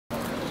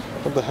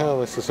What the hell,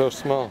 this is so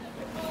small.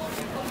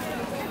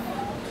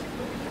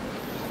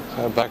 Is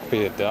that back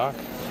beard dark?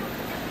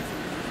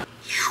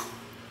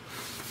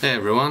 Hey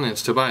everyone,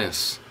 it's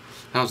Tobias.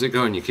 How's it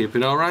going? You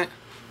keeping alright?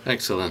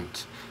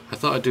 Excellent. I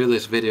thought I'd do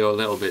this video a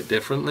little bit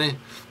differently,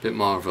 a bit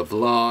more of a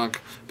vlog,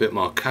 a bit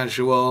more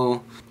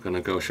casual. I'm gonna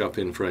go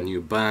shopping for a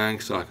new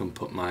bag so I can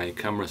put my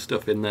camera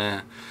stuff in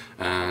there,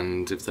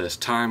 and if there's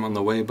time on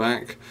the way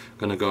back, I'm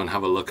gonna go and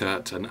have a look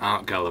at an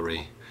art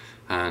gallery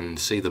and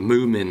see the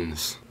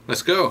Moomins.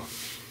 Let's go!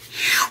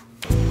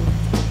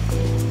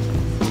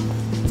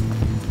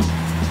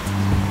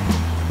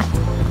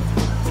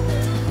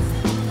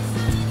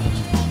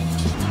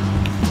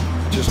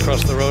 Just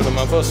crossed the road and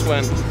my bus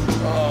went.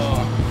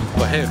 Oh,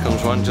 well, here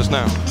comes one just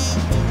now.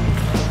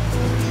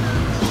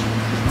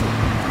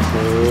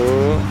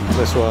 Oh,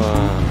 this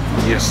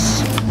one.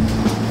 Yes.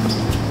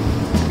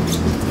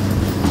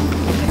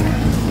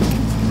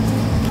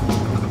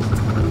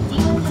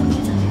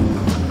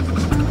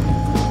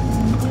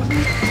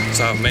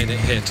 So I've made it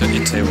here to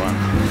Itaewon.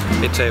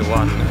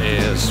 Itaewon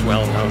is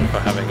well known for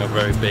having a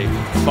very big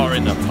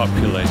foreigner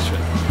population.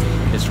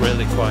 It's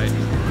really quite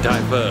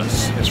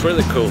diverse. It's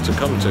really cool to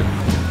come to.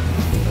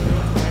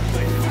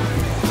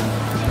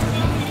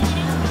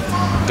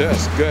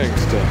 That's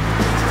gangster.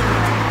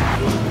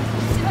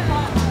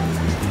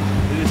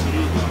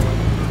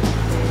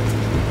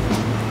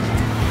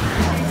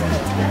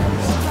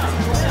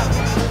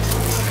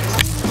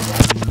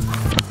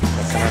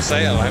 What can I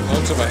say? I like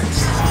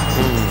motorbikes.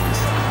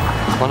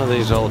 One of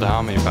these old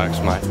army bags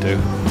might do.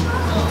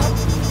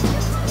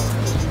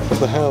 What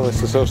the hell?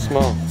 This is so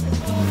small.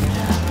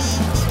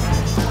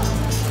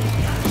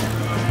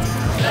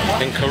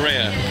 In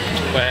Korea,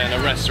 when a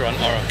restaurant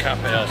or a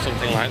cafe or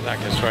something like that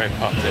gets very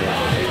popular,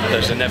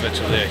 there's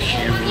inevitably a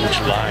huge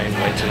line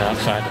waiting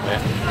outside of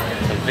it,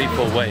 and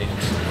people wait.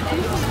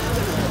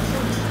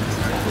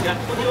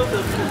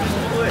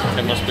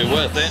 It must be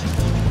worth it.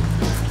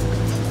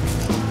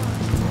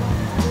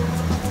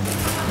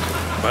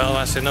 Well,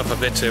 that's enough of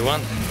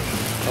Itaewon.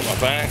 Got my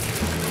bag.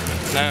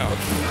 Now,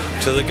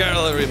 to the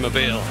gallery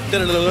mobile.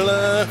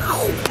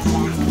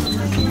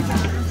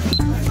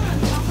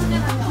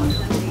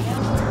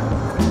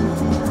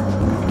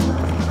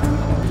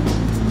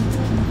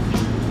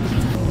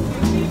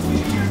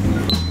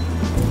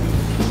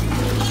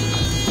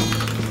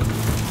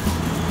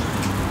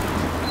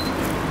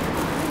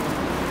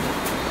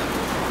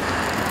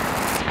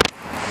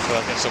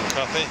 I'll get some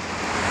coffee.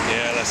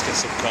 Yeah, let's get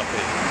some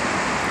coffee.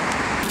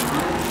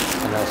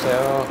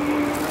 안녕하세요.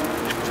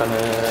 저는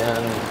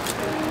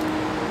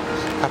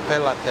카페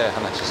라떼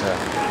하나 주세요.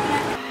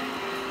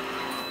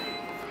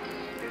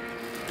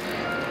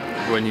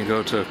 When you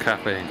go to a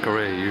cafe in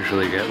Korea, you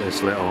usually get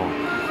this little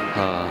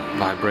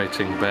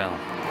vibrating bell,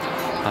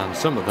 and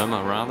some of them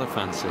are rather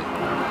fancy.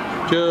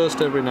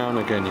 Just every now and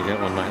again you get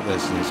one like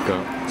this, and it's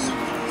got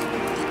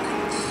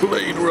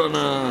Blade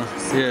Runner.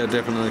 Yeah,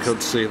 definitely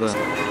could see that.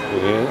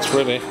 Yeah, it's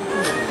pretty.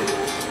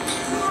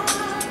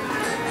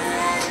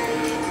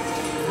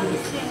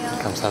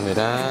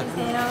 감사합니다.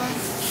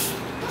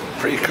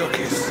 Free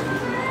cookies.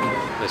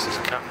 This is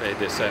Cafe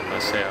de Saint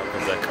Marseille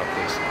with their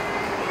cookies.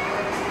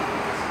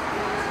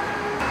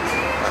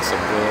 That's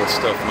some real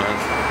stuff, man.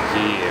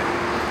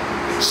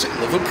 Yeah.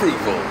 Seal of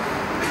approval.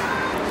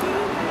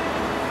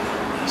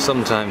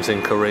 Sometimes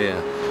in Korea,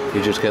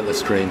 you just get the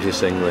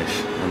strangest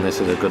English, and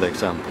this is a good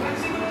example.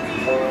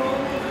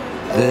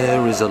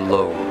 There is a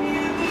low,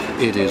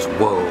 it is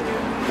woe,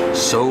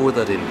 so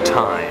that in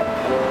time,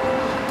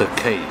 the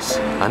case,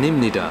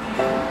 a닙nida,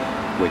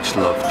 which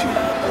loved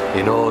you,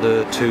 in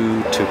order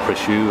to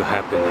pursue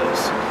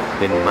happiness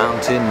in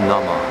Mountain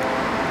Nama.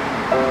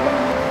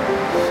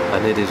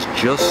 And it is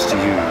just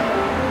you,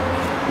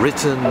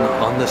 written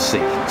on the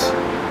seat,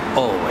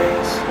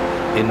 always,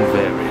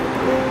 invariably,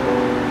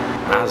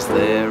 as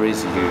there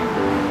is you,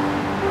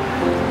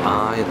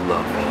 I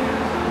love you.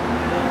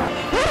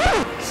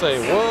 Say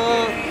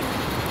what?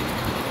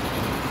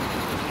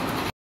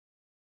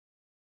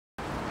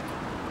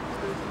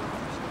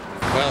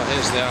 Well,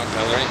 here's the art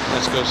gallery.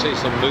 Let's go see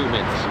some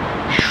Moomins.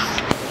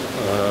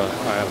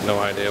 I have no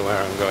idea where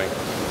I'm going.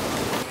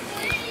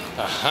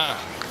 Aha!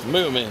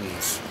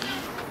 Moomins!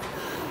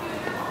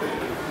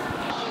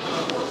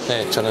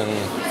 네, 저는...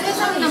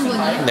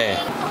 네.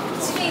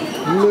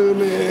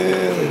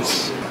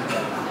 Moomins!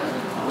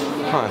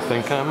 I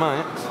think I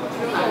might.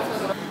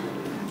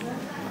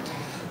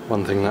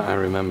 One thing that I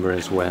remember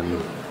is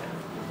when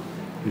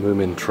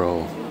Moomin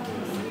Troll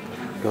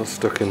got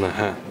stuck in the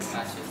hat.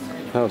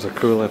 That was a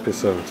cool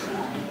episode.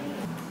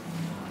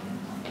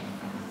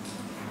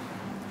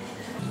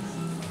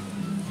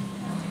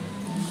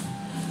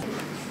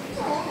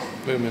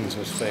 Moomins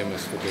was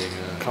famous for being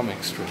a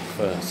comic strip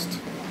first,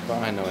 but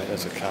I know it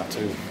as a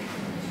cartoon.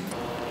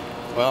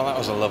 Well, that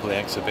was a lovely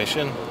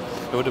exhibition.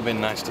 It would have been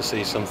nice to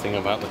see something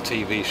about the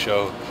TV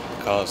show,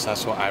 because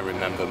that's what I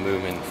remember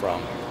Moomin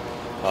from.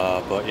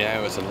 But yeah,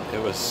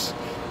 it was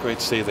great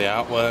to see the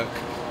artwork.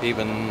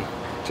 Even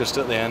just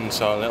at the end,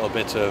 saw a little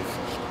bit of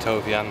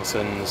Tove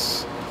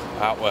Janssen's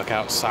artwork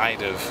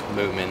outside of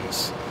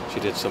Moomins. she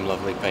did some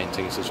lovely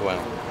paintings as well.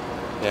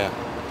 Yeah,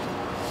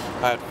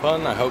 I had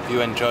fun. I hope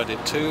you enjoyed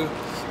it too.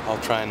 I'll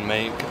try and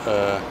make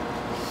a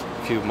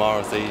few more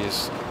of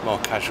these more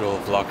casual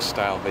vlog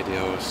style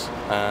videos,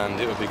 and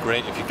it would be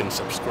great if you can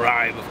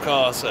subscribe, of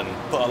course, and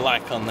put a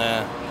like on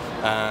there.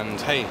 And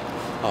hey,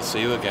 I'll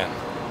see you again.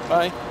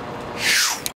 Bye.